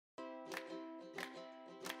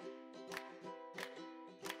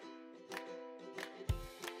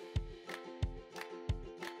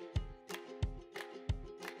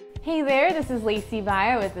Hey there, this is Lacey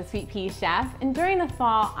Baier with the Sweet Pea Chef, and during the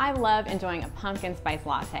fall, I love enjoying a pumpkin spice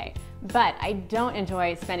latte, but I don't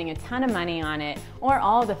enjoy spending a ton of money on it or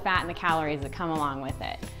all of the fat and the calories that come along with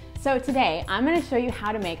it. So today, I'm going to show you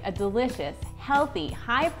how to make a delicious, healthy,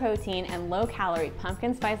 high protein and low calorie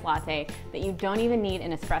pumpkin spice latte that you don't even need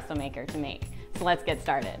an espresso maker to make. So let's get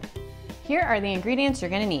started. Here are the ingredients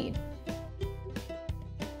you're going to need.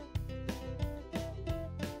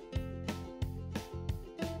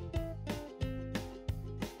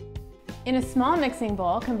 In a small mixing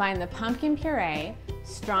bowl, combine the pumpkin puree,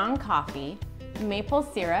 strong coffee, maple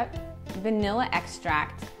syrup, vanilla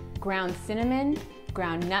extract, ground cinnamon,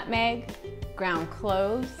 ground nutmeg, ground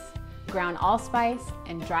cloves, ground allspice,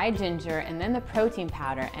 and dried ginger, and then the protein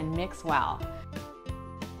powder, and mix well.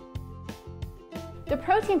 The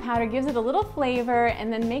protein powder gives it a little flavor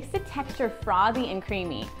and then makes the texture frothy and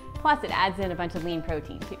creamy. Plus, it adds in a bunch of lean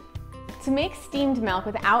protein too. To make steamed milk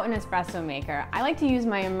without an espresso maker, I like to use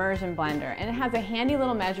my immersion blender, and it has a handy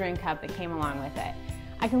little measuring cup that came along with it.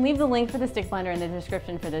 I can leave the link for the stick blender in the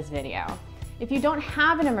description for this video. If you don't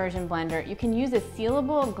have an immersion blender, you can use a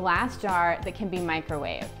sealable glass jar that can be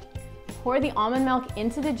microwaved. Pour the almond milk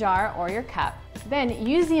into the jar or your cup. Then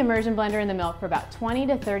use the immersion blender in the milk for about 20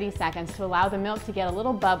 to 30 seconds to allow the milk to get a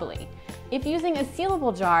little bubbly. If using a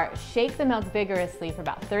sealable jar, shake the milk vigorously for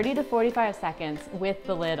about 30 to 45 seconds with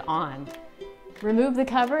the lid on. Remove the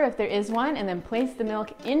cover if there is one, and then place the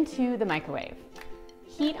milk into the microwave.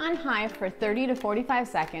 Heat on high for 30 to 45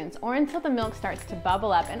 seconds or until the milk starts to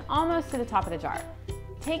bubble up and almost to the top of the jar.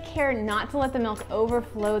 Take care not to let the milk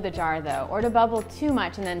overflow the jar though, or to bubble too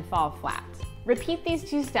much and then fall flat. Repeat these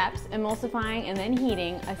two steps, emulsifying and then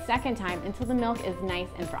heating a second time until the milk is nice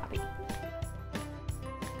and frothy.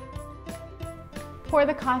 Pour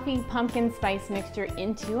the coffee pumpkin spice mixture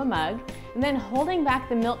into a mug, and then holding back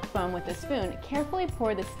the milk foam with a spoon, carefully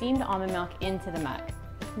pour the steamed almond milk into the mug.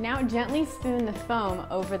 Now gently spoon the foam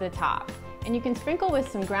over the top, and you can sprinkle with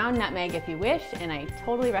some ground nutmeg if you wish, and I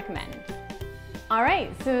totally recommend. All right,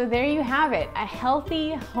 so there you have it, a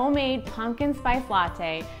healthy homemade pumpkin spice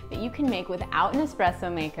latte that you can make without an espresso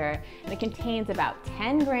maker that contains about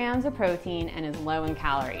 10 grams of protein and is low in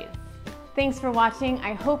calories. Thanks for watching.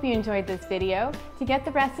 I hope you enjoyed this video. To get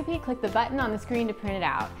the recipe, click the button on the screen to print it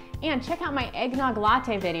out. And check out my eggnog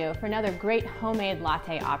latte video for another great homemade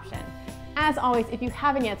latte option. As always, if you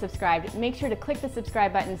haven't yet subscribed, make sure to click the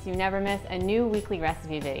subscribe button so you never miss a new weekly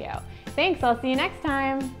recipe video. Thanks, I'll see you next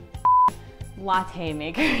time. Latte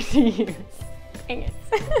maker to use. Dang it.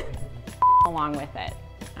 Along with it.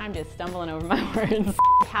 I'm just stumbling over my words.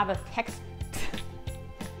 Have a text.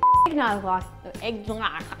 Eggnog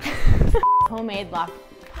homemade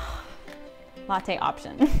latte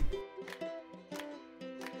option.